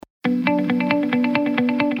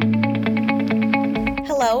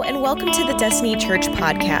Hello, and welcome to the Destiny Church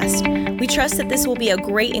podcast. We trust that this will be a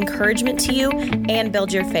great encouragement to you and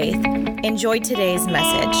build your faith. Enjoy today's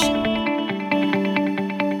message.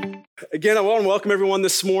 Again, I want to welcome everyone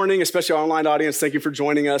this morning, especially our online audience. Thank you for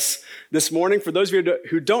joining us this morning. For those of you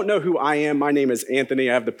who don't know who I am, my name is Anthony.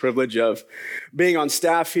 I have the privilege of being on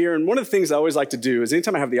staff here. And one of the things I always like to do is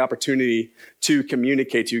anytime I have the opportunity to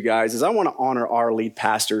communicate to you guys is I want to honor our lead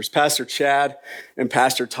pastors, Pastor Chad and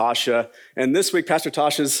Pastor Tasha. And this week, Pastor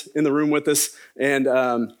Tasha's in the room with us, and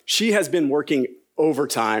she has been working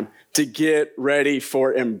overtime to get ready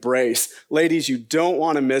for Embrace. Ladies, you don't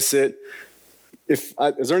want to miss it. Is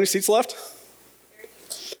there any seats left?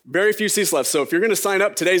 Very few seats left. So if you're going to sign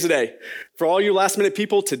up, today's the day. For all you last minute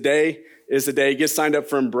people, today is the day. Get signed up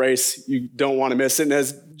for Embrace. You don't want to miss it. And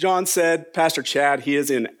as John said, Pastor Chad, he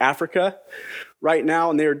is in Africa right now,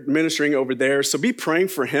 and they're ministering over there. So be praying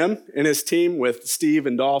for him and his team with Steve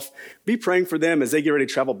and Dolph. Be praying for them as they get ready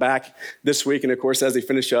to travel back this week. And of course, as they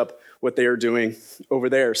finish up what they are doing over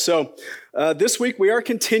there. So this week we are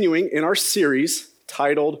continuing in our series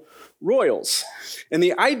titled Royals. And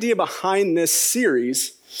the idea behind this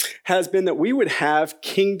series has been that we would have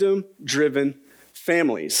kingdom-driven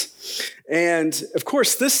families. And of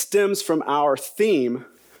course, this stems from our theme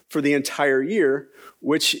for the entire year,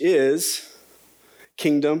 which is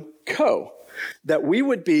Kingdom Co. That we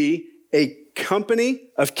would be a company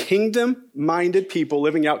of kingdom-minded people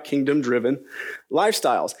living out kingdom-driven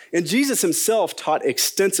lifestyles. And Jesus himself taught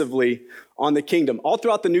extensively on the kingdom. All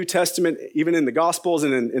throughout the New Testament, even in the Gospels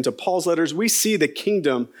and into Paul's letters, we see the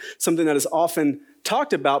kingdom, something that is often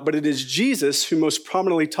talked about, but it is Jesus who most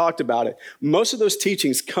prominently talked about it. Most of those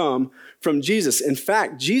teachings come from Jesus. In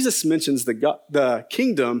fact, Jesus mentions the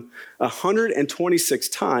kingdom 126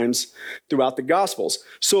 times throughout the Gospels.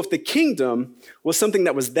 So if the kingdom was something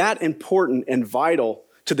that was that important and vital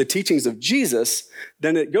to the teachings of Jesus,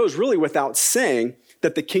 then it goes really without saying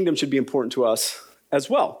that the kingdom should be important to us as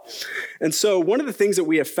well. And so one of the things that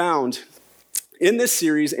we have found in this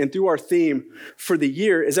series and through our theme for the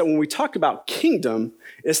year is that when we talk about kingdom,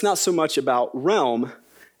 it's not so much about realm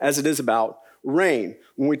as it is about reign.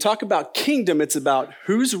 When we talk about kingdom, it's about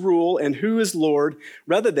whose rule and who is Lord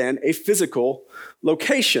rather than a physical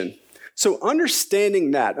location. So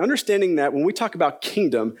understanding that when we talk about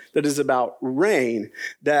kingdom, that is about reign,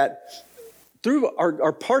 that through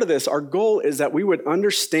our part of this, our goal is that we would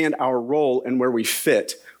understand our role and where we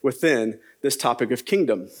fit within this topic of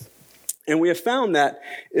kingdom. And we have found that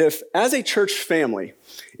if, as a church family,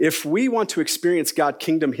 if we want to experience God's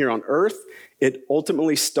kingdom here on earth, it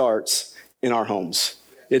ultimately starts in our homes.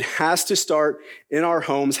 It has to start in our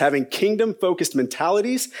homes, having kingdom-focused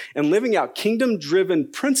mentalities and living out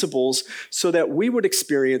kingdom-driven principles so that we would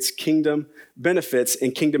experience kingdom benefits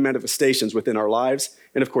and kingdom manifestations within our lives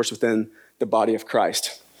and, of course, within the body of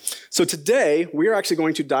Christ. So today, we are actually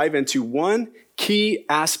going to dive into one key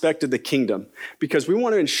aspect of the kingdom because we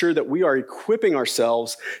want to ensure that we are equipping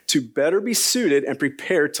ourselves to better be suited and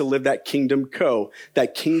prepared to live that kingdom co,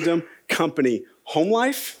 that kingdom company, home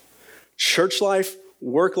life, church life,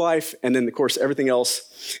 work life, and then, of course, everything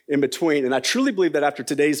else in between. And I truly believe that after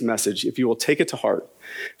today's message, if you will take it to heart,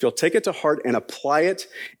 if you'll take it to heart and apply it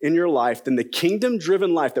in your life, then the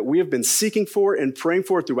kingdom-driven life that we have been seeking for and praying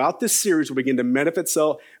for throughout this series will begin to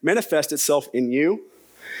manifest itself in you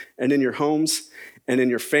and in your homes and in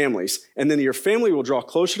your families. And then your family will draw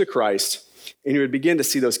closer to Christ, and you would begin to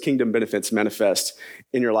see those kingdom benefits manifest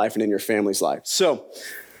in your life and in your family's life. So,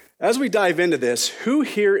 as we dive into this, who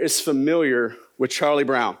here is familiar with Charlie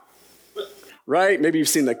Brown? Right? Maybe you've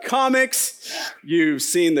seen the comics, you've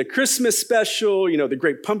seen the Christmas special, the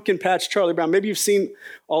Great Pumpkin Patch, Charlie Brown. Maybe you've seen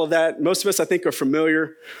all of that. Most of us, I think, are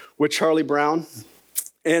familiar with Charlie Brown.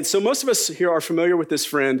 And so most of us here are familiar with this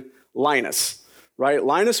friend, Linus, right?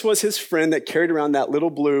 Linus was his friend that carried around that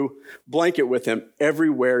little blue blanket with him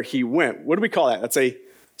everywhere he went. What do we call that? That's a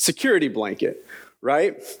security blanket,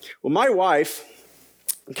 right? Well, my wife,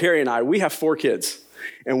 Carrie, and I, we have 4 kids.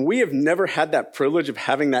 And we have never had that privilege of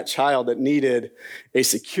having that child that needed a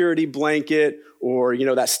security blanket or,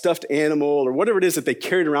 that stuffed animal or whatever it is that they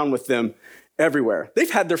carried around with them everywhere. They've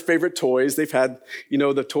had their favorite toys. They've had,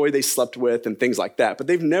 the toy they slept with and things like that. But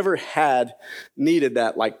they've never needed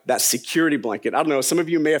that security blanket. I don't know. Some of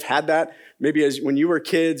you may have had that. Maybe when you were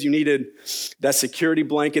kids, you needed that security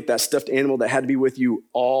blanket, that stuffed animal that had to be with you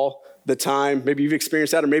all the time. Maybe you've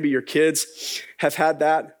experienced that, or maybe your kids have had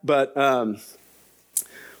that. But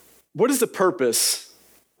what is the purpose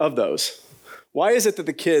of those? Why is it that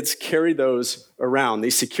the kids carry those around,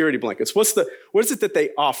 these security blankets? What is it that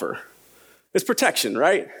they offer? It's protection,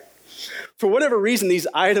 right? For whatever reason, these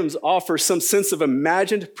items offer some sense of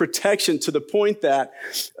imagined protection to the point that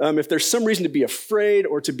if there's some reason to be afraid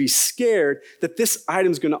or to be scared, that this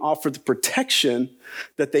item is going to offer the protection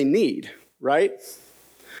that they need, right?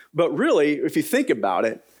 But really, if you think about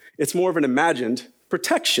it, it's more of an imagined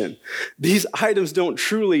protection. These items don't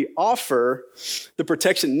truly offer the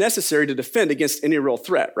protection necessary to defend against any real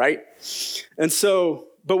threat, right? And so,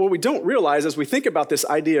 but what we don't realize as we think about this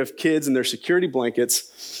idea of kids and their security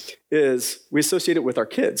blankets is we associate it with our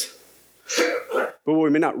kids. But what we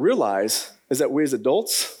may not realize is that we as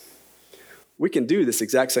adults, we can do this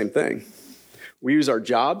exact same thing. We use our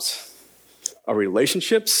jobs, our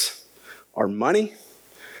relationships, our money,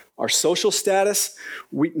 our social status,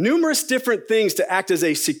 numerous different things to act as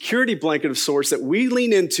a security blanket of sorts that we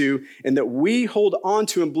lean into and that we hold on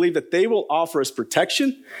to and believe that they will offer us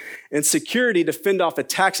protection and security to fend off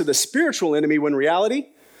attacks of the spiritual enemy, when in reality,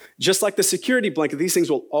 just like the security blanket, these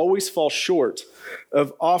things will always fall short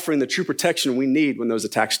of offering the true protection we need when those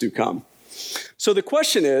attacks do come. So the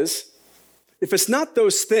question is, if it's not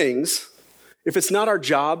those things, if it's not our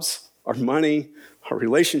jobs, our money, our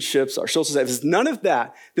relationships, our social status, if it's none of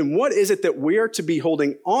that, then what is it that we are to be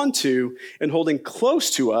holding on to and holding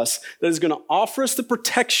close to us that is going to offer us the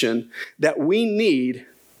protection that we need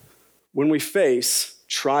when we face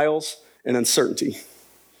trials and uncertainty?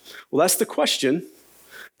 Well, that's the question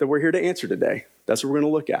that we're here to answer today. That's what we're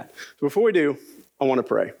going to look at. So before we do, I want to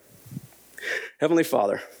pray. Heavenly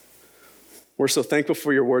Father, we're so thankful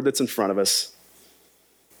for your word that's in front of us.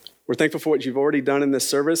 We're thankful for what you've already done in this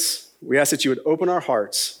service. We ask that you would open our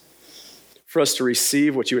hearts for us to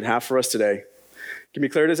receive what you would have for us today. Give me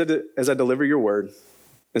clarity as I deliver your word.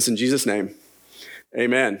 It's in Jesus' name.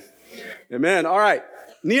 Amen. Amen. All right.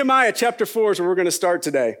 Nehemiah chapter 4 is where we're going to start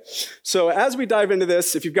today. So as we dive into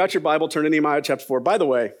this, if you've got your Bible, turn to Nehemiah chapter 4. By the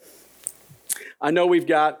way, I know we've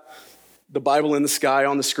got the Bible in the sky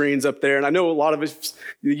on the screens up there, and I know a lot of us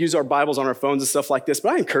use our Bibles on our phones and stuff like this,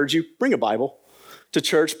 but I encourage you, bring a Bible to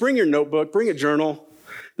church, bring your notebook, bring a journal.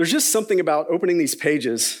 There's just something about opening these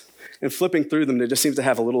pages and flipping through them that just seems to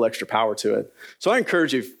have a little extra power to it. So I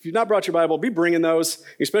encourage you, if you've not brought your Bible, be bringing those,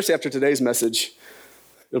 especially after today's message.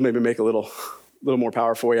 It'll maybe make a little more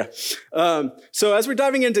power for you. So as we're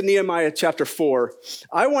diving into Nehemiah chapter 4,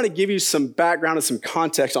 I want to give you some background and some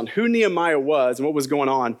context on who Nehemiah was and what was going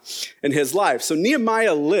on in his life. So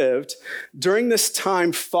Nehemiah lived during this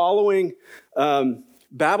time following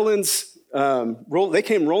Babylon's they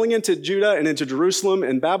came rolling into Judah and into Jerusalem,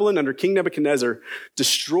 and Babylon under King Nebuchadnezzar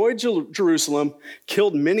destroyed Jerusalem,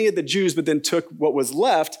 killed many of the Jews, but then took what was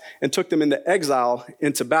left and took them into exile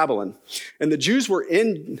into Babylon. And the Jews were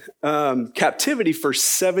in captivity for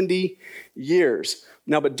 70 years.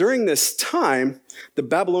 Now, but during this time, the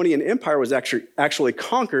Babylonian Empire was actually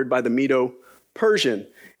conquered by the Medo-Persian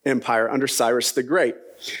Empire under Cyrus the Great.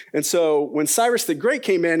 And so when Cyrus the Great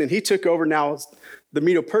came in and he took over, now the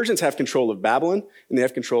Medo-Persians have control of Babylon, and they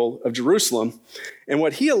have control of Jerusalem. And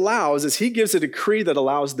what he allows is he gives a decree that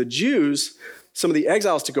allows the Jews, some of the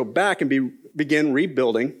exiles, to go back and begin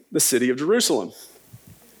rebuilding the city of Jerusalem.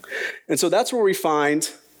 And so that's where we find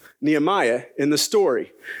Nehemiah in the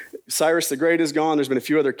story. Cyrus the Great is gone. There's been a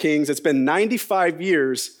few other kings. It's been 95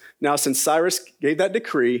 years now since Cyrus gave that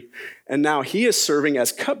decree, and now he is serving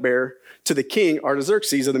as cupbearer to the king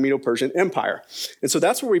Artaxerxes of the Medo-Persian Empire. And so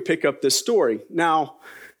that's where we pick up this story. Now,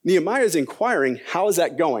 Nehemiah is inquiring, how is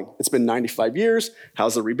that going? It's been 95 years.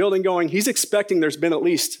 How's the rebuilding going? He's expecting there's been at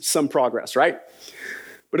least some progress, right?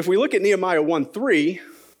 But if we look at Nehemiah 1:3,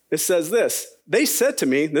 it says this: they said to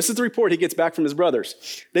me, this is the report he gets back from his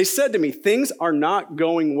brothers. They said to me, things are not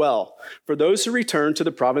going well for those who return to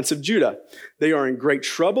the province of Judah. They are in great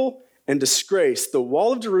trouble and disgrace. The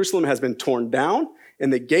wall of Jerusalem has been torn down,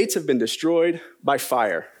 and the gates have been destroyed by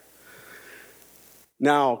fire.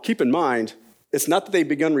 Now, keep in mind, it's not that they've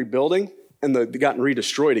begun rebuilding and they've gotten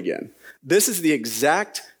redestroyed again. This is the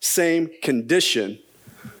exact same condition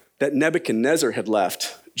that Nebuchadnezzar had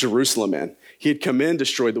left Jerusalem in. He had come in,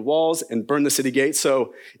 destroyed the walls, and burned the city gates.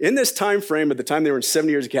 So in this time frame, at the time they were in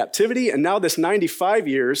 70 years of captivity, and now this 95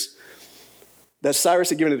 years that Cyrus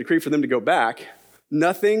had given a decree for them to go back,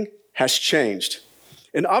 nothing has changed.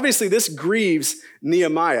 And obviously this grieves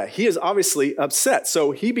Nehemiah. He is obviously upset.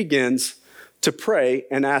 So he begins to pray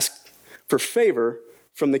and ask for favor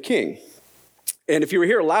from the king. And if you were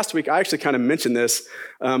here last week, I actually kind of mentioned this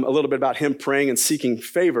a little bit about him praying and seeking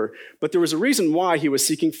favor. But there was a reason why he was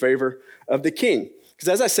seeking favor of the king. Because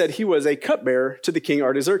as I said, he was a cupbearer to the king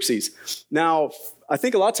Artaxerxes. Now, I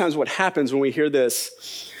think a lot of times what happens when we hear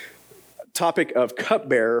this topic of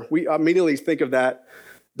cupbearer, we immediately think of that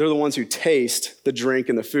they're the ones who taste the drink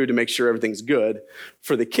and the food to make sure everything's good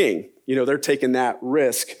for the king. They're taking that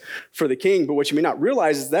risk for the king. But what you may not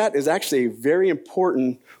realize is that is actually a very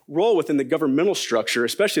important role within the governmental structure,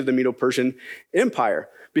 especially of the Medo-Persian Empire.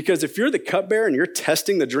 Because if you're the cupbearer and you're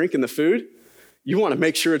testing the drink and the food, you want to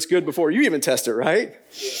make sure it's good before you even test it, right?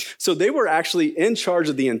 So they were actually in charge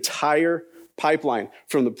of the entire pipeline,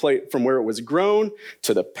 from where it was grown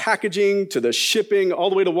to the packaging to the shipping, all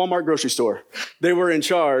the way to Walmart grocery store. They were in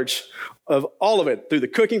charge of all of it through the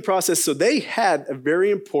cooking process. So they had a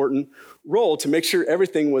very important role to make sure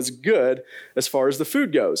everything was good as far as the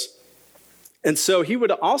food goes. And so he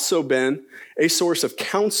would have also been a source of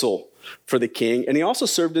counsel for the king, and he also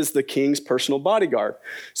served as the king's personal bodyguard.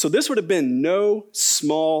 So this would have been no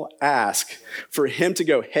small ask for him to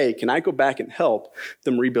go, hey, can I go back and help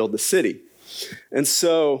them rebuild the city? And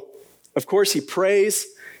so, of course, he prays.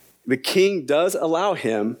 The king does allow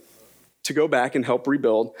him to go back and help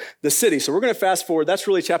rebuild the city. So we're going to fast forward. That's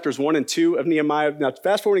really chapters 1 and 2 of Nehemiah. Now,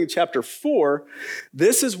 fast forwarding to chapter 4,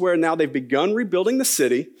 this is where now they've begun rebuilding the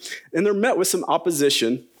city, and they're met with some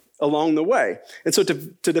opposition along the way. And so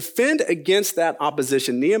to defend against that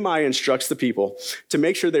opposition, Nehemiah instructs the people to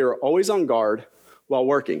make sure they are always on guard while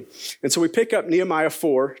working. And so we pick up Nehemiah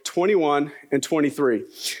 4, 21 and 23. It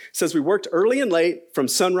says, we worked early and late from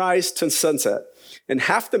sunrise to sunset, and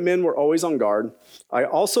half the men were always on guard. I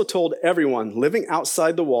also told everyone living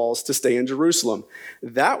outside the walls to stay in Jerusalem.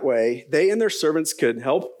 That way, they and their servants could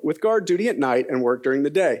help with guard duty at night and work during the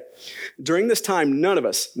day. During this time, none of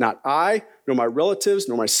us, not I, nor my relatives,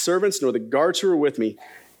 nor my servants, nor the guards who were with me,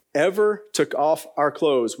 ever took off our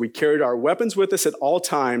clothes. We carried our weapons with us at all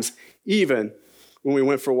times, even when we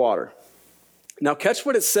went for water. Now catch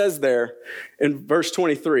what it says there in verse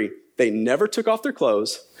 23. They never took off their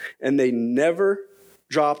clothes, and they never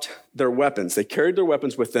dropped their weapons. They carried their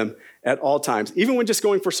weapons with them at all times. Even when just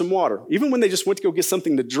going for some water, even when they just went to go get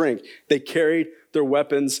something to drink, they carried their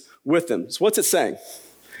weapons with them. So what's it saying?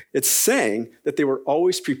 It's saying that they were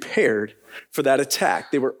always prepared for that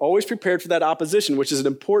attack. They were always prepared for that opposition, which is an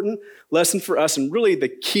important lesson for us and really the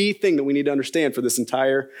key thing that we need to understand for this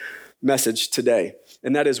entire message today.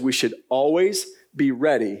 And that is we should always be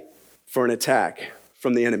ready for an attack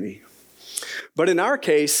from the enemy. But in our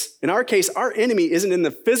case, our enemy isn't in the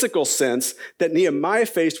physical sense that Nehemiah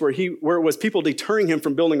faced where it was people deterring him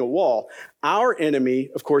from building a wall. Our enemy,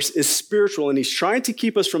 of course, is spiritual, and he's trying to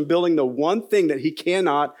keep us from building the one thing that he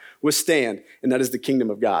cannot withstand, and that is the kingdom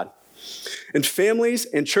of God. And families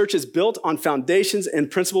and churches built on foundations and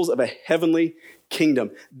principles of a heavenly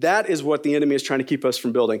kingdom. That is what the enemy is trying to keep us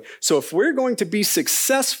from building. So if we're going to be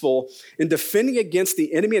successful in defending against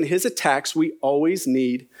the enemy and his attacks, we always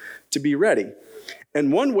need to be ready.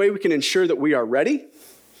 And one way we can ensure that we are ready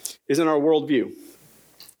is in our worldview.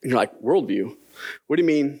 And you're like, worldview? What do you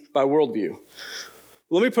mean by worldview?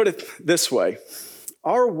 Let me put it this way.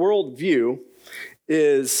 Our worldview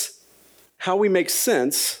is how we make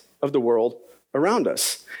sense of the world around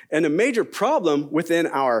us. And a major problem within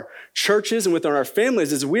our churches and within our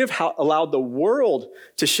families is we have allowed the world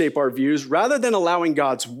to shape our views rather than allowing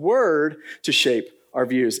God's word to shape our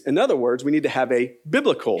views. In other words, we need to have a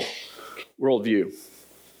biblical worldview.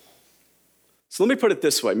 So let me put it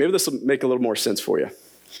this way. Maybe this will make a little more sense for you.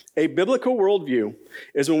 A biblical worldview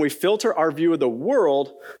is when we filter our view of the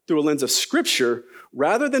world through a lens of Scripture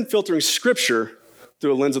rather than filtering Scripture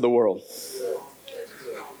through a lens of the world.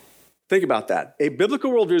 Think about that. A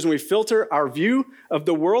biblical worldview is when we filter our view of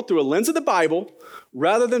the world through a lens of the Bible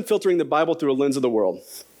rather than filtering the Bible through a lens of the world.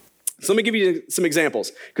 So let me give you some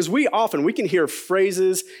examples, because we can hear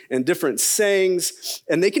phrases and different sayings,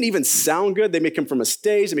 and they can even sound good. They may come from a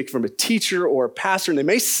stage, they may come from a teacher or a pastor, and they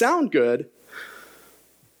may sound good,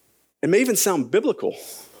 and may even sound biblical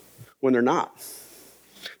when they're not.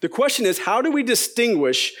 The question is, how do we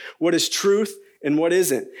distinguish what is truth and what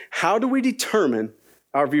isn't? How do we determine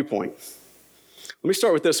our viewpoint? Let me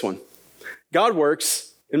start with this one. God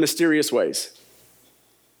works in mysterious ways.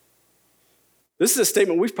 This is a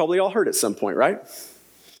statement we've probably all heard at some point, right?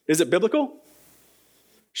 Is it biblical?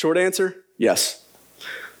 Short answer, yes.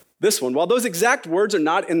 This one, while those exact words are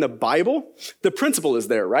not in the Bible, the principle is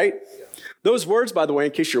there, right? Those words, by the way,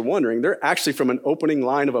 in case you're wondering, they're actually from an opening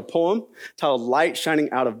line of a poem titled Light Shining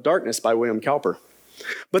Out of Darkness by William Cowper.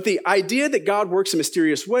 But the idea that God works in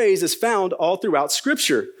mysterious ways is found all throughout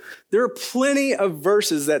Scripture. There are plenty of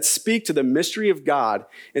verses that speak to the mystery of God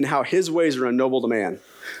and how his ways are unknowable to man.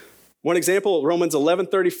 One example, Romans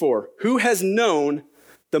 11:34. Who has known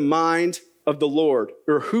the mind of the Lord,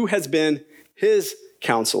 or who has been his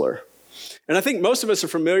counselor? And I think most of us are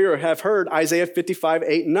familiar or have heard Isaiah 55,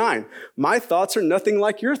 8 and 9. My thoughts are nothing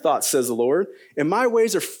like your thoughts, says the Lord, and my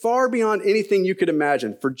ways are far beyond anything you could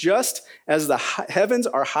imagine. For just as the heavens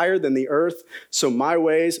are higher than the earth, so my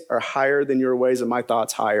ways are higher than your ways and my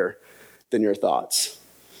thoughts higher than your thoughts.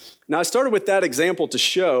 Now, I started with that example to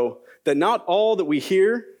show that not all that we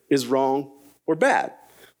hear is wrong or bad.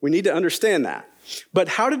 We need to understand that. But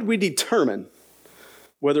how did we determine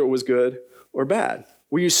whether it was good or bad?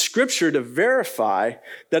 We use Scripture to verify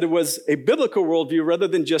that it was a biblical worldview rather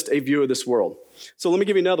than just a view of this world. So let me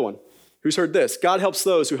give you another one. Who's heard this? God helps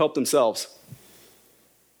those who help themselves.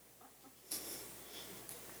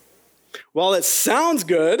 While it sounds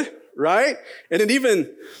good, right? And it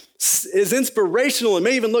even is inspirational and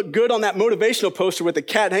may even look good on that motivational poster with a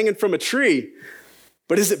cat hanging from a tree.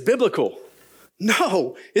 But is it biblical?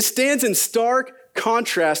 No. It stands in stark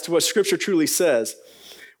contrast to what Scripture truly says.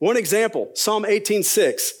 One example, Psalm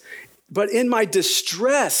 18:6. But in my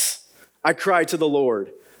distress, I cried to the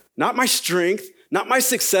Lord. Not my strength, not my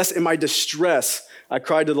success, in my distress, I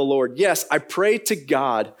cried to the Lord. Yes, I prayed to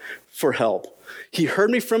God for help. He heard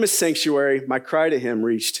me from his sanctuary. My cry to him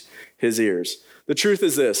reached his ears. The truth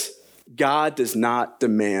is this: God does not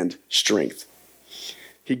demand strength.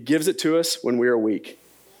 He gives it to us when we are weak.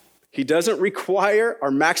 He doesn't require our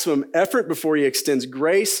maximum effort before he extends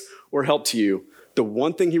grace or help to you. The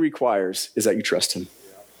one thing he requires is that you trust him.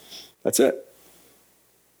 That's it.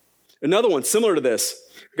 Another one similar to this: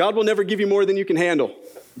 God will never give you more than you can handle.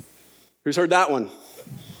 Who's heard that one?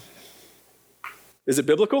 Is it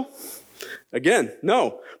biblical? Again,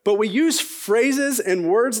 no. But we use phrases and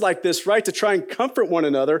words like this, right, to try and comfort one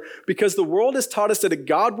another because the world has taught us that a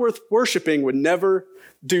God worth worshiping would never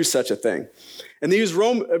do such a thing. And they use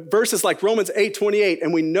verses like Romans 8:28,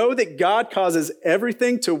 and we know that God causes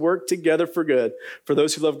everything to work together for good for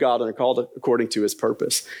those who love God and are called according to his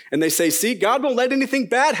purpose. And they say, see, God won't let anything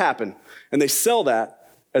bad happen. And they sell that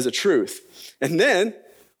as a truth. And then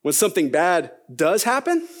when something bad does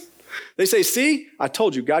happen, they say, see, I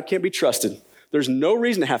told you, God can't be trusted. There's no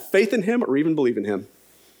reason to have faith in him or even believe in him.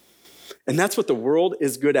 And that's what the world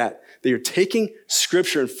is good at. They are taking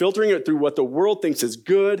Scripture and filtering it through what the world thinks is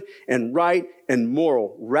good and right and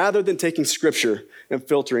moral, rather than taking Scripture and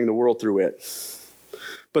filtering the world through it.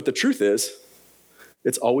 But the truth is,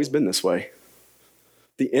 it's always been this way.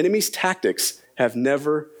 The enemy's tactics have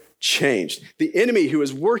never changed. The enemy who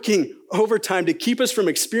is working overtime to keep us from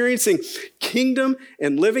experiencing kingdom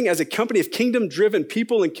and living as a company of kingdom-driven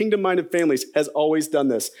people and kingdom-minded families has always done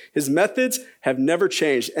this. His methods have never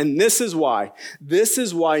changed. And this is why. This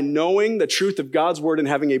is why knowing the truth of God's word and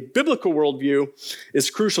having a biblical worldview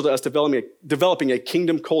is crucial to us developing a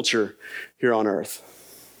kingdom culture here on earth.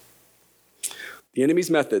 The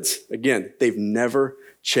enemy's methods, again, they've never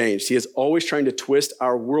changed. He is always trying to twist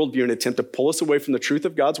our worldview in an attempt to pull us away from the truth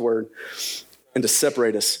of God's word and to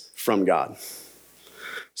separate us from God.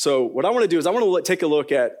 So what I want to do is I want to take a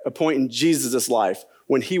look at a point in Jesus' life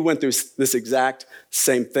when he went through this exact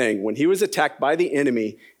same thing, when he was attacked by the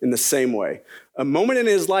enemy in the same way. A moment in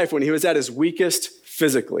his life when he was at his weakest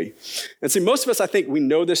physically. And see, most of us, I think we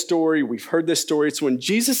know this story. We've heard this story. It's when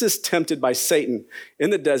Jesus is tempted by Satan in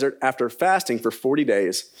the desert after fasting for 40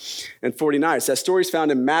 days and 40 nights. That story is found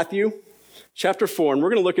in Matthew chapter 4, and we're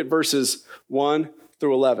going to look at verses 1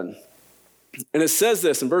 through 11. And it says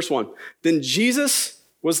this in verse 1, then Jesus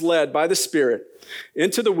was led by the Spirit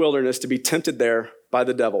into the wilderness to be tempted there by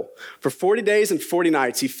the devil. For 40 days and 40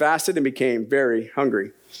 nights, he fasted and became very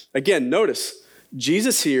hungry. Again, notice,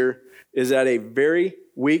 Jesus here is at a very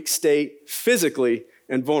weak state physically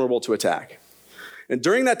and vulnerable to attack. And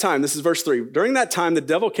during that time, this is verse 3, during that time, the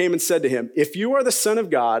devil came and said to him, if you are the Son of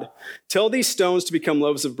God, tell these stones to become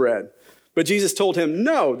loaves of bread. But Jesus told him,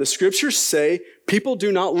 no, the scriptures say people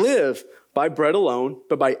do not live by bread alone,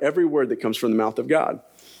 but by every word that comes from the mouth of God.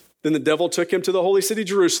 Then the devil took him to the holy city,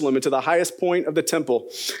 Jerusalem, and to the highest point of the temple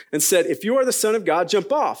and said, if you are the Son of God,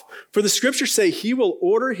 jump off. For the scriptures say he will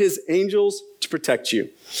order his angels to protect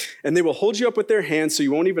you. And they will hold you up with their hands so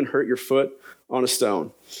you won't even hurt your foot on a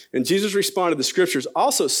stone. And Jesus responded, the scriptures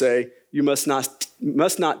also say you must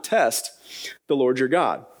not test the Lord your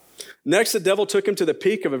God. Next, the devil took him to the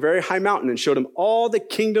peak of a very high mountain and showed him all the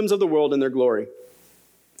kingdoms of the world and their glory.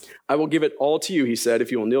 I will give it all to you, he said,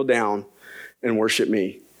 if you will kneel down and worship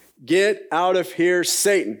me. Get out of here,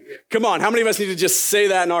 Satan. Come on, how many of us need to just say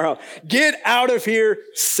that in our house? Get out of here,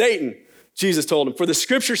 Satan, Jesus told him. For the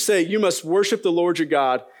scriptures say you must worship the Lord your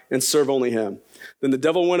God and serve only him. Then the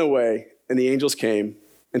devil went away and the angels came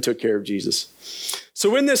and took care of Jesus.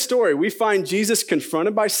 So in this story, we find Jesus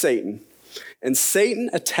confronted by Satan, and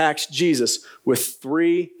Satan attacks Jesus with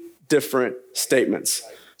 3 different statements.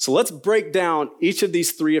 So let's break down each of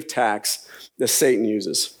these three attacks that Satan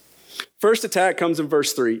uses. First attack comes in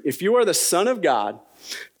verse 3. If you are the Son of God,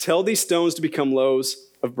 tell these stones to become loaves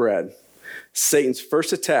of bread. Satan's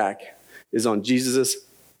first attack is on Jesus'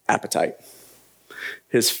 appetite.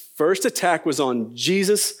 His first attack was on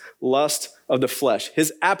Jesus' lust of the flesh,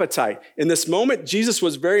 his appetite. In this moment, Jesus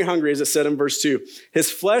was very hungry, as it said in verse 2. His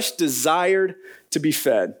flesh desired to be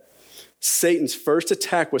fed. Satan's first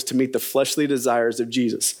attack was to meet the fleshly desires of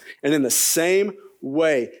Jesus. And in the same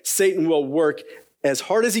way, Satan will work as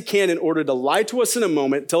hard as he can in order to lie to us in a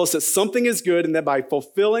moment, tell us that something is good, and that by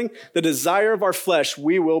fulfilling the desire of our flesh,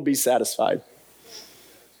 we will be satisfied.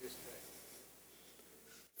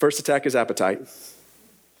 First attack is appetite.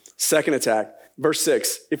 Second attack, verse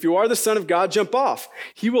 6. If you are the Son of God, jump off.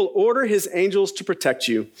 He will order his angels to protect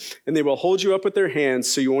you, and they will hold you up with their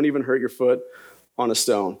hands so you won't even hurt your foot on a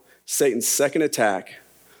stone. Satan's second attack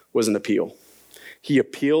was an appeal. He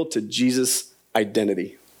appealed to Jesus'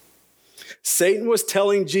 identity. Satan was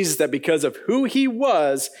telling Jesus that because of who he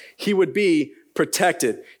was, he would be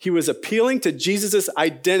protected. He was appealing to Jesus'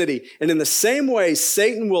 identity. And in the same way,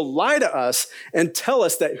 Satan will lie to us and tell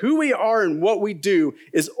us that who we are and what we do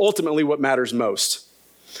is ultimately what matters most.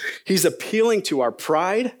 He's appealing to our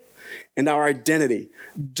pride and our identity.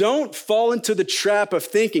 Don't fall into the trap of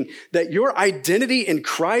thinking that your identity in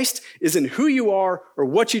Christ is in who you are or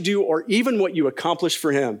what you do or even what you accomplish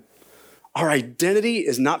for him. Our identity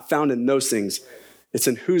is not found in those things. It's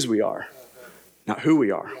in whose we are, not who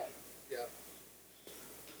we are.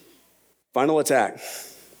 Final attack,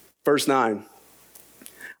 verse 9.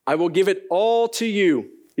 I will give it all to you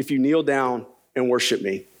if you kneel down and worship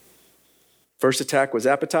me. First attack was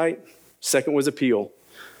appetite. Second was appeal.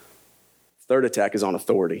 Third attack is on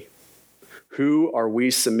authority. Who are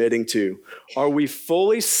we submitting to? Are we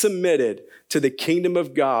fully submitted to the kingdom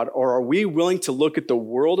of God, or are we willing to look at the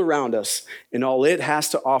world around us and all it has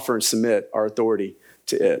to offer and submit our authority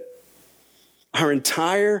to it? Our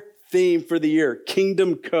entire theme for the year,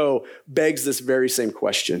 Kingdom Co., begs this very same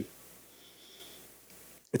question.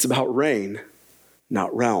 It's about reign,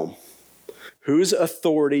 not realm. Whose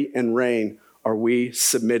authority and reign are we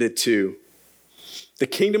submitted to? The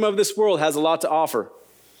kingdom of this world has a lot to offer.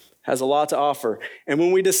 And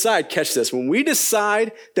when we decide, catch this, when we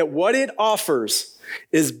decide that what it offers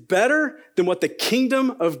is better than what the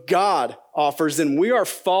kingdom of God offers, then we are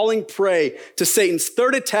falling prey to Satan's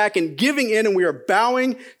third attack and giving in, and we are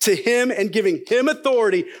bowing to him and giving him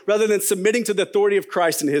authority rather than submitting to the authority of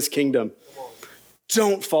Christ and his kingdom.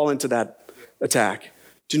 Don't fall into that attack.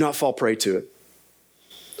 Do not fall prey to it.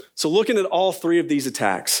 So looking at all three of these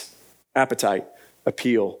attacks, appetite,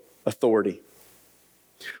 appeal, authority,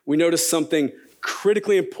 we notice something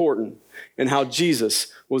critically important in how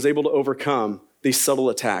Jesus was able to overcome these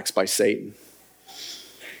subtle attacks by Satan.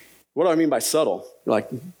 What do I mean by subtle? You're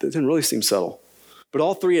like, that didn't really seem subtle. But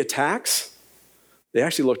all three attacks, they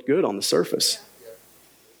actually looked good on the surface.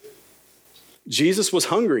 Jesus was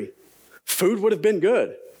hungry. Food would have been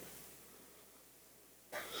good.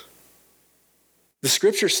 The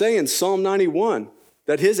scriptures say in Psalm 91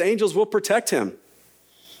 that his angels will protect him.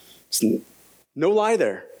 It's no lie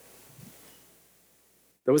there.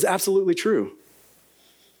 That was absolutely true.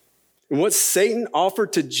 And what Satan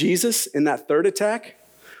offered to Jesus in that third attack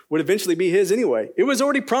would eventually be his anyway. It was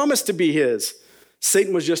already promised to be his.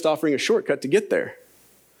 Satan was just offering a shortcut to get there.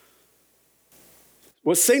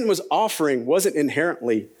 What Satan was offering wasn't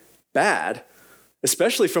inherently bad,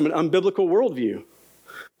 especially from an unbiblical worldview.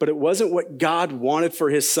 But it wasn't what God wanted for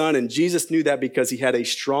his son, and Jesus knew that because he had a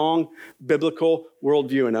strong biblical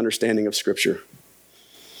worldview and understanding of Scripture.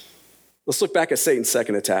 Let's look back at Satan's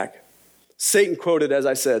second attack. Satan quoted, as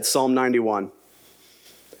I said, Psalm 91.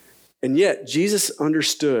 And yet, Jesus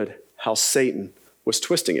understood how Satan was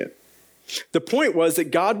twisting it. The point was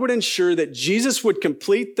that God would ensure that Jesus would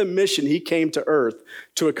complete the mission he came to earth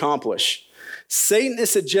to accomplish. What Satan is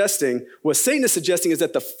suggesting is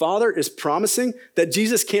that the Father is promising that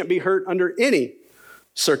Jesus can't be hurt under any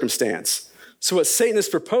circumstance. So what Satan is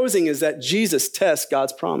proposing is that Jesus tests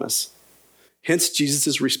God's promise. Hence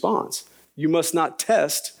Jesus' response. You must not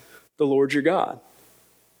test the Lord your God.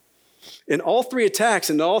 In all three attacks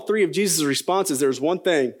and all three of Jesus' responses, there's one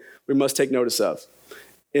thing we must take notice of.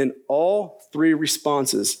 In all three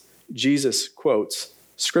responses, Jesus quotes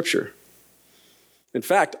Scripture. In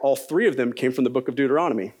fact, all three of them came from the book of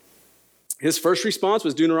Deuteronomy. His first response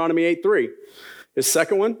was Deuteronomy 8:3. His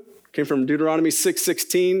second one came from Deuteronomy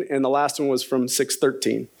 6:16, and the last one was from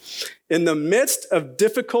 6:13. In the midst of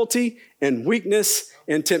difficulty and weakness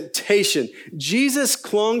and temptation, Jesus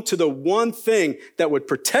clung to the one thing that would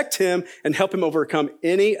protect him and help him overcome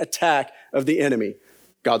any attack of the enemy.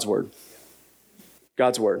 God's word.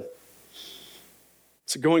 God's word.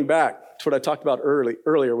 So going back to what I talked about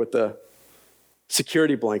earlier with the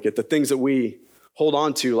security blanket, the things that we hold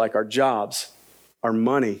on to, like our jobs, our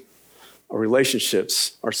money, our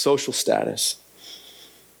relationships, our social status,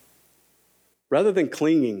 rather than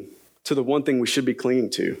clinging to the one thing we should be clinging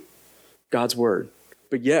to, God's word.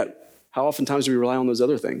 But yet, how oftentimes do we rely on those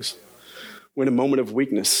other things? When in a moment of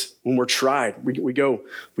weakness, when we're tried, we go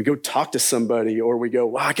talk to somebody, or we go,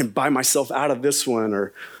 well, I can buy myself out of this one,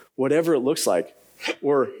 or whatever it looks like.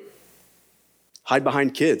 Or hide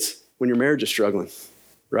behind kids when your marriage is struggling,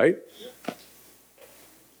 right?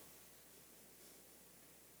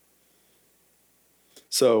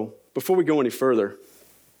 So before we go any further,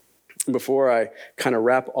 before I kind of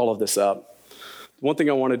wrap all of this up, one thing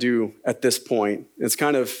I want to do at this point, it's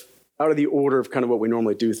kind of out of the order of kind of what we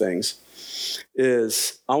normally do things,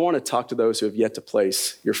 is I want to talk to those who have yet to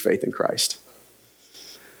place your faith in Christ.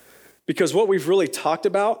 Because what we've really talked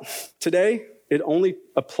about today, it only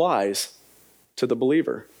applies to the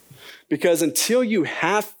believer. Because until you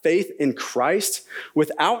have faith in Christ,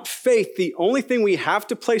 without faith, the only thing we have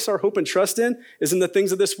to place our hope and trust in is in the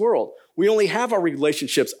things of this world. We only have our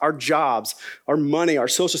relationships, our jobs, our money, our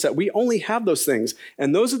social set. We only have those things.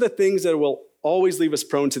 And those are the things that will always leave us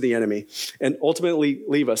prone to the enemy and ultimately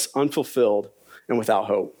leave us unfulfilled and without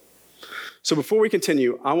hope. So before we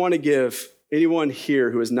continue, I want to give anyone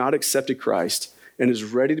here who has not accepted Christ and is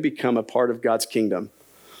ready to become a part of God's kingdom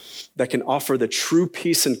that can offer the true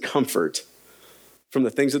peace and comfort from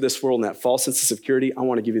the things of this world and that false sense of security, I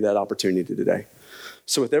want to give you that opportunity today.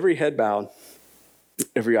 So with every head bowed,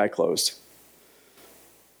 every eye closed,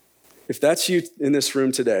 if that's you in this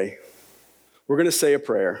room today, we're going to say a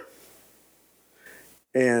prayer.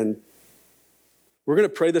 And we're going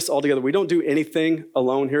to pray this all together. We don't do anything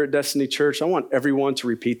alone here at Destiny Church. I want everyone to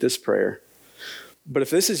repeat this prayer. But if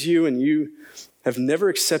this is you and you have never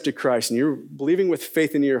accepted Christ and you're believing with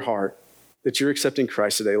faith in your heart that you're accepting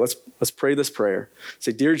Christ today, let's pray this prayer.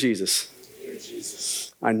 Say, Dear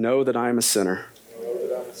Jesus, I know that I am a sinner.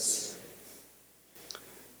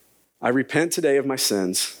 I repent today of my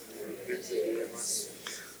sins.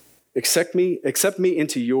 Accept me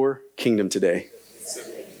into your kingdom today.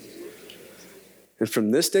 And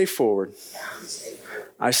from this day forward,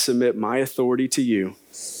 I submit my authority to you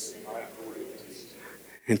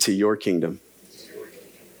and to your kingdom.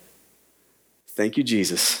 Thank you,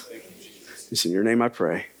 Jesus. It's in your name I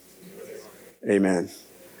pray. Amen.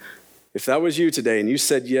 If that was you today and you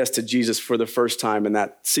said yes to Jesus for the first time, in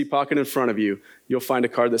that seat pocket in front of you, you'll find a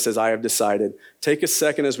card that says, I have decided. Take a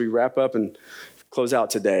second as we wrap up and close out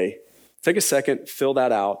today. Take a second, fill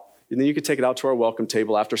that out. And then you can take it out to our welcome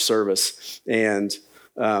table after service. And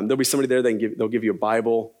there'll be somebody there, they'll give you a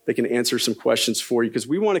Bible. They can answer some questions for you because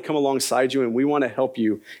we want to come alongside you and we want to help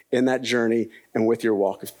you in that journey and with your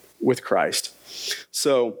walk with Christ.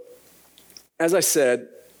 So, as I said,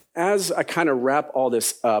 as I kind of wrap all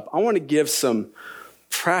this up, I want to give some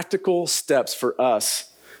practical steps for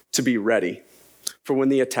us to be ready for when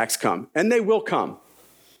the attacks come. And they will come.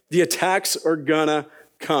 The attacks are gonna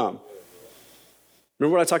come.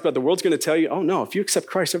 Remember what I talked about? The world's going to tell you, oh no, if you accept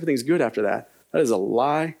Christ, everything's good after that. That is a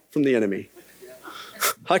lie from the enemy.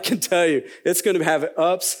 I can tell you, it's going to have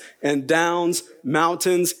ups and downs,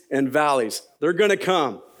 mountains and valleys. They're going to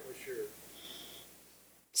come.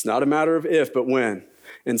 It's not a matter of if, but when.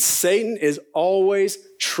 And Satan is always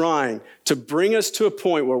trying to bring us to a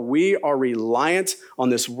point where we are reliant on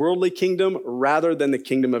this worldly kingdom rather than the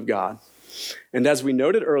kingdom of God. And as we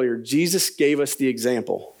noted earlier, Jesus gave us the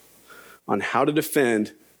example on how to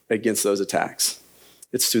defend against those attacks.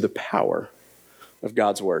 It's through the power of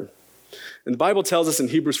God's word. And the Bible tells us in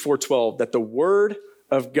Hebrews 4:12 that the word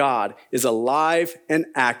of God is alive and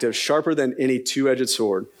active, sharper than any two-edged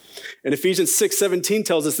sword. And Ephesians 6:17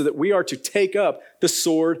 tells us that we are to take up the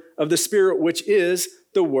sword of the Spirit, which is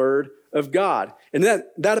the word of God. And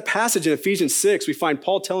that passage in Ephesians 6, we find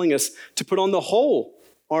Paul telling us to put on the whole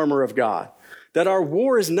armor of God. That our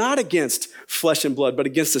war is not against flesh and blood, but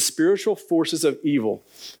against the spiritual forces of evil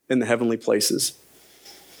in the heavenly places.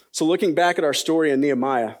 So looking back at our story in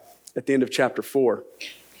Nehemiah at the end of chapter 4,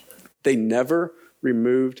 they never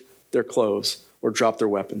removed their clothes or dropped their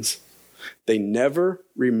weapons. They never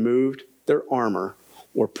removed their armor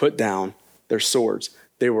or put down their swords.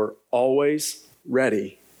 They were always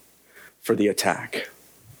ready for the attack.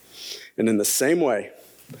 And in the same way,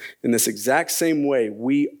 in this exact same way,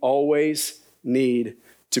 we always need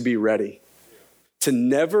to be ready, to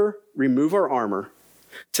never remove our armor,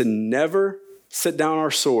 to never sit down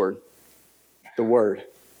our sword, the word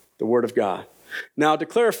of God. Now, to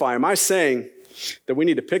clarify, am I saying that we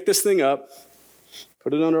need to pick this thing up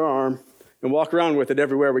put it under our arm, and walk around with it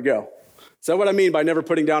everywhere we go. Is that what I mean by never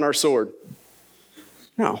putting down our sword?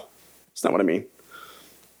 No, that's not what I mean.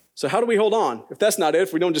 So how do we hold on? If that's not it,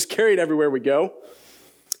 if we don't just carry it everywhere we go,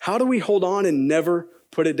 how do we hold on and never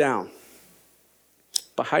put it down?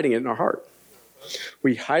 By hiding it in our heart.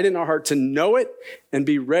 We hide it in our heart to know it and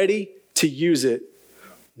be ready to use it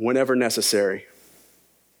whenever necessary.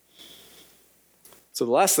 So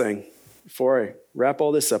the last thing, before I wrap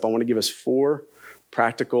all this up, I want to give us 4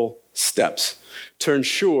 practical steps to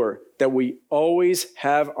ensure that we always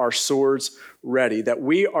have our swords ready, that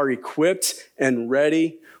we are equipped and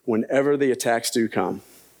ready whenever the attacks do come.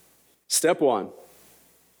 Step 1.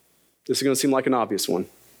 This is going to seem like an obvious one.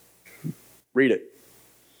 Read it.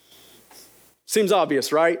 Seems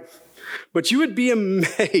obvious, right? But you would be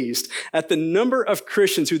amazed at the number of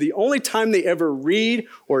Christians who the only time they ever read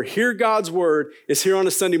or hear God's word is here on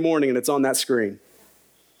a Sunday morning and it's on that screen.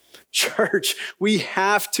 Church, we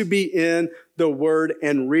have to be in the word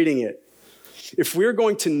and reading it. If we're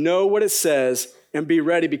going to know what it says and be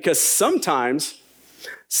ready, because sometimes,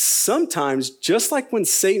 just like when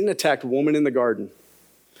Satan attacked woman in the garden,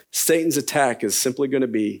 Satan's attack is simply going to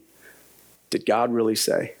be, did God really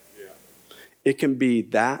say? It can be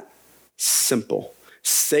that simple.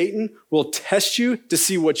 Satan will test you to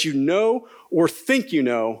see what you know or think you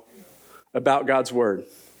know about God's word,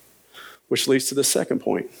 which leads to the second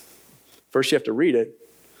point. First, you have to read it.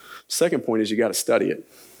 Second point is you got to study it.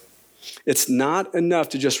 It's not enough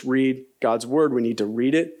to just read God's word. We need to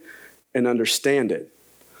read it and understand it.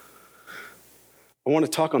 I want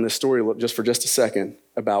to talk on this story just for a second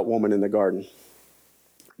about woman in the garden.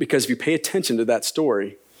 Because if you pay attention to that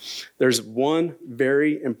story, there's one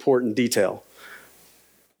very important detail.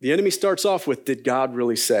 The enemy starts off with, did God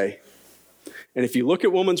really say? And if you look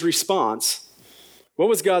at woman's response, what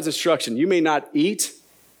was God's instruction? You may not eat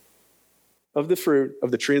of the fruit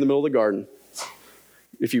of the tree in the middle of the garden.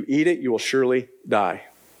 If you eat it, you will surely die.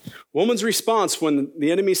 Woman's response when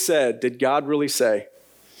the enemy said, did God really say?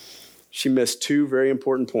 She missed 2 very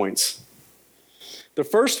important points. The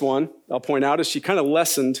first one, I'll point out, is she kind of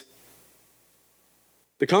lessened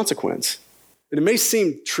the consequence. And it may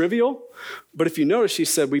seem trivial, but if you notice, she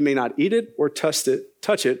said, we may not eat it or touch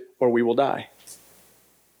it, or we will die.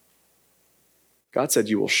 God said,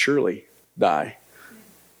 you will surely die.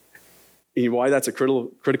 And you know why that's a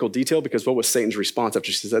critical detail? Because what was Satan's response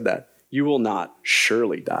after she said that? You will not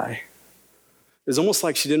surely die. It's almost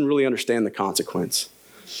like she didn't really understand the consequence.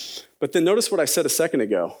 But then notice what I said a second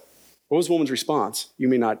ago. What was the woman's response? You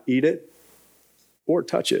may not eat it or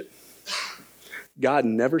touch it. God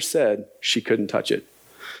never said she couldn't touch it.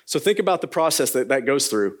 So think about the process that goes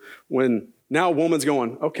through when now a woman's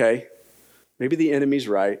going, okay, maybe the enemy's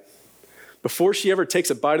right. Before she ever takes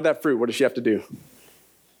a bite of that fruit, what does she have to do?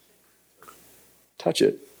 Touch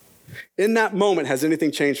it. In that moment, has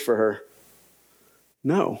anything changed for her?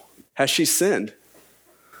 No. Has she sinned?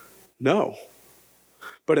 No.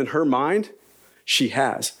 But in her mind, she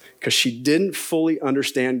has, because she didn't fully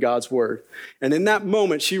understand God's word. And in that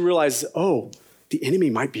moment, she realizes, oh, the enemy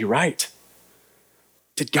might be right.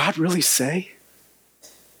 Did God really say?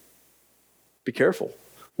 Be careful.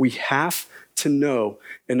 We have to know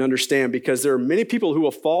and understand, because there are many people who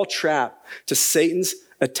will fall trap to Satan's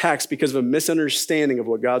attacks because of a misunderstanding of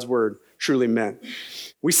what God's word truly meant.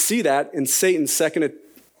 We see that in Satan's second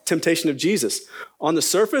temptation of Jesus. On the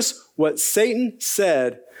surface, what Satan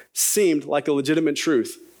said seemed like a legitimate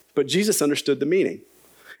truth, but Jesus understood the meaning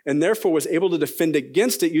and therefore was able to defend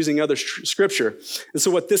against it using other scripture. And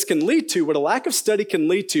so what this can lead to, what a lack of study can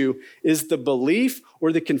lead to, is the belief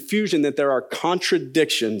or the confusion that there are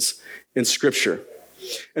contradictions in scripture.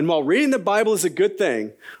 And while reading the Bible is a good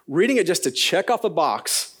thing, reading it just to check off a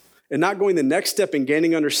box and not going the next step in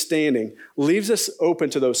gaining understanding leaves us open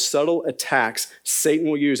to those subtle attacks Satan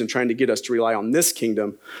will use in trying to get us to rely on this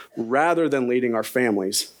kingdom rather than leading our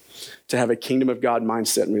families to have a kingdom of God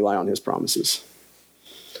mindset and rely on his promises.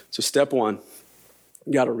 So step 1,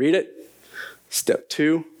 you got to read it. Step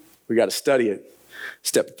 2, we got to study it.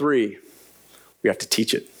 Step 3, we have to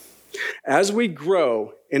teach it. As we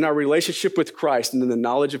grow in our relationship with Christ and in the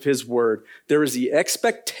knowledge of his word, there is the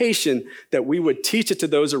expectation that we would teach it to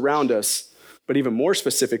those around us, but even more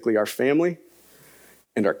specifically, our family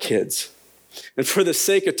and our kids. And for the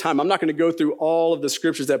sake of time, I'm not going to go through all of the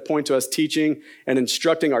scriptures that point to us teaching and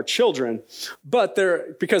instructing our children,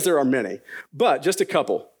 because there are many, but just a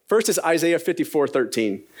couple. First is Isaiah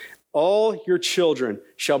 54:13. All your children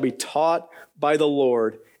shall be taught by the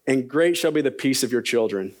Lord, and great shall be the peace of your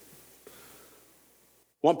children.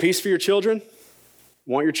 Want peace for your children?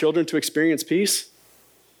 Want your children to experience peace?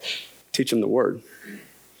 Teach them the word.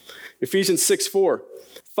 Ephesians 6:4,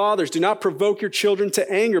 fathers, do not provoke your children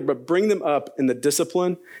to anger, but bring them up in the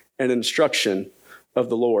discipline and instruction of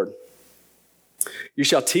the Lord. You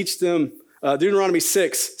shall teach them, Deuteronomy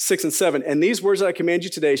 6:6-7, and these words that I command you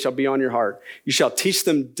today shall be on your heart. You shall teach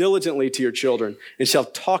them diligently to your children, and shall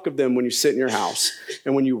talk of them when you sit in your house,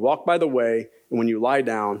 and when you walk by the way, and when you lie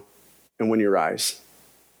down, and when you rise.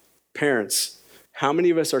 Parents, how many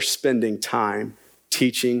of us are spending time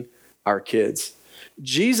teaching our kids?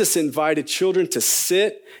 Jesus invited children to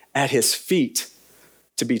sit at his feet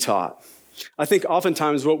to be taught. I think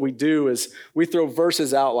oftentimes what we do is we throw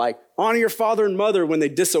verses out like, honor your father and mother when they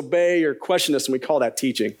disobey or question us, and we call that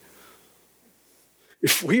teaching.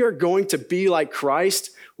 If we are going to be like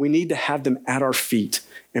Christ, we need to have them at our feet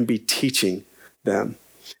and be teaching them.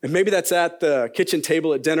 And maybe that's at the kitchen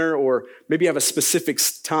table at dinner, or maybe you have a specific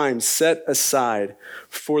time set aside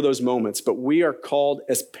for those moments. But we are called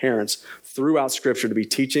as parents throughout Scripture to be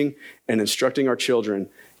teaching and instructing our children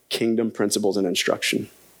kingdom principles and instruction.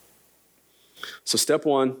 So step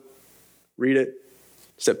 1, read it.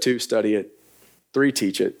 Step 2, study it. 3,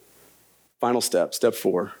 teach it. Final step, step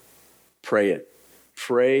 4, pray it.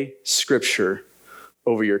 Pray Scripture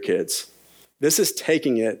over your kids. This is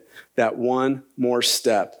taking it that one more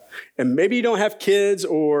step. And maybe you don't have kids,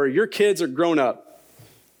 or your kids are grown up.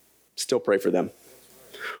 Still pray for them.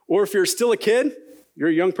 Or if you're still a kid, you're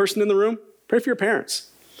a young person in the room, pray for your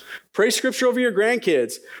parents. Pray Scripture over your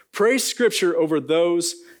grandkids. Pray Scripture over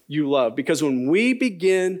those you love. Because when we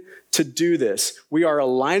begin to do this, we are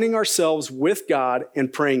aligning ourselves with God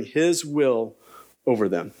and praying his will over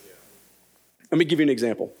them. Let me give you an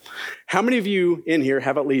example. How many of you in here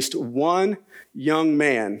have at least one young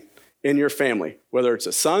man in your family, whether it's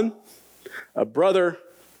a son, a brother,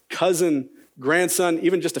 cousin, grandson,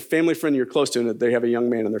 even just a family friend you're close to, and that they have a young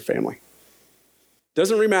man in their family?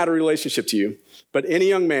 Doesn't really matter relationship to you, but any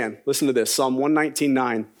young man, listen to this, Psalm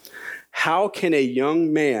 119:9. How can a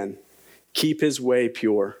young man keep his way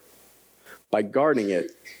pure? By guarding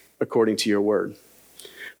it according to your word.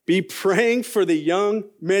 Be praying for the young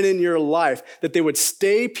men in your life that they would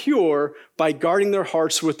stay pure by guarding their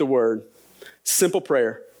hearts with the word. Simple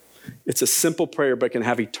prayer. It's a simple prayer, but can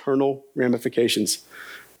have eternal ramifications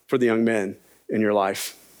for the young men in your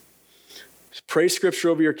life. Pray Scripture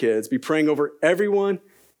over your kids. Be praying over everyone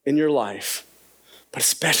in your life, but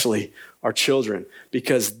especially our children,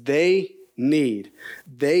 because they need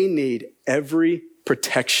every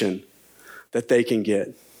protection that they can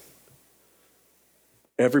get.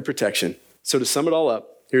 Every protection. So to sum it all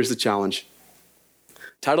up, here's the challenge.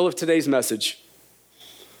 Title of today's message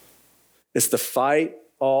is The Fight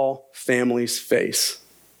All Families Face.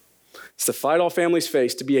 It's the fight all families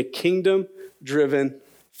face to be a kingdom-driven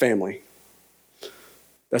family.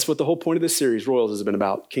 That's what the whole point of this series, Royals, has been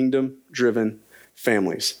about, kingdom-driven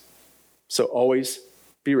families. So always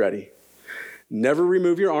be ready. Never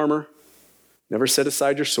remove your armor. Never set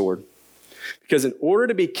aside your sword. Because in order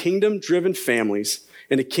to be kingdom-driven families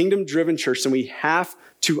and a kingdom-driven church, then we have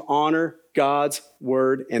to honor God's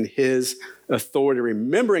word and his authority,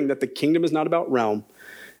 remembering that the kingdom is not about realm,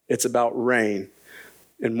 it's about reign.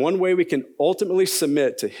 And one way we can ultimately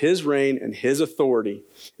submit to his reign and his authority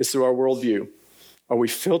is through our worldview. Are we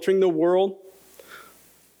filtering the world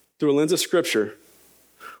through a lens of Scripture,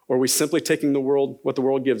 or are we simply taking what the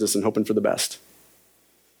world gives us and hoping for the best?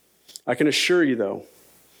 I can assure you, though,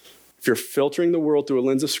 if you're filtering the world through a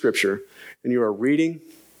lens of Scripture and you are reading,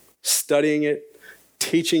 studying it,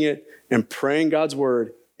 teaching it, and praying God's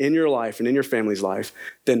word in your life and in your family's life,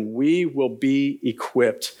 then we will be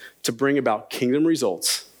equipped to bring about kingdom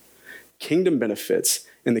results, kingdom benefits,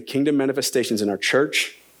 and the kingdom manifestations in our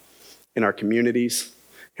church, in our communities,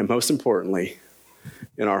 and most importantly,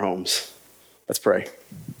 in our homes. Let's pray.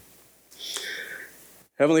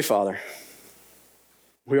 Heavenly Father,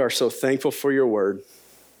 we are so thankful for your word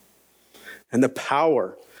and the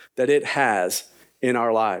power that it has in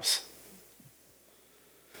our lives.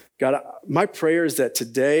 God, my prayer is that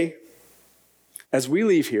today, as we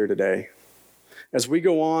leave here today, as we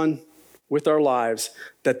go on with our lives,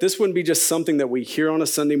 that this wouldn't be just something that we hear on a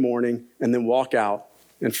Sunday morning and then walk out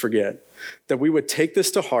and forget. That we would take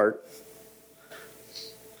this to heart,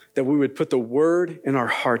 that we would put the word in our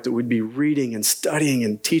heart, that we'd be reading and studying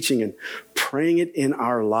and teaching and praying it in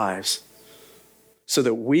our lives so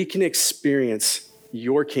that we can experience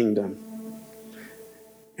your kingdom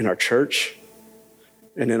in our church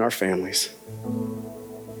and in our families.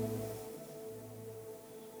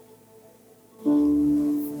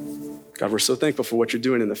 God, we're so thankful for what you're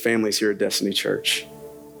doing in the families here at Destiny Church.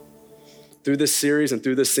 Through this series and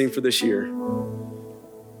through this theme for this year,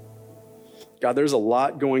 God, there's a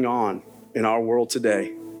lot going on in our world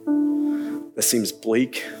today. that seems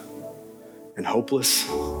bleak and hopeless,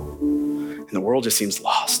 and the world just seems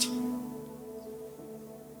lost.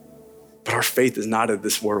 But our faith is not of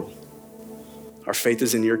this world. Our faith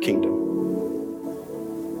is in your kingdom.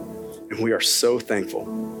 And we are so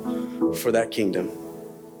thankful for that kingdom.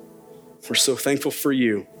 We're so thankful for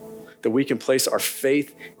you that we can place our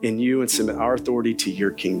faith in you and submit our authority to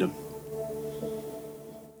your kingdom.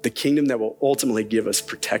 The kingdom that will ultimately give us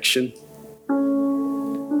protection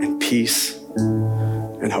and peace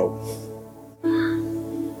and hope.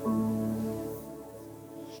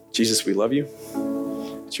 Jesus, we love you.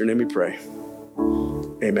 It's your name we pray.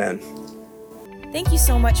 Amen. Thank you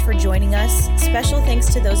so much for joining us. Special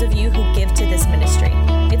thanks to those of you who give to this ministry.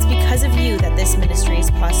 It's because of you that this ministry is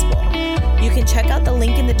possible. You can check out the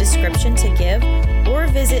link in the description to give or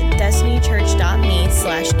visit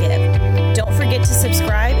destinychurch.me/give. Don't forget to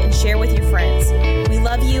subscribe and share with your friends. We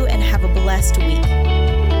love you and have a blessed week.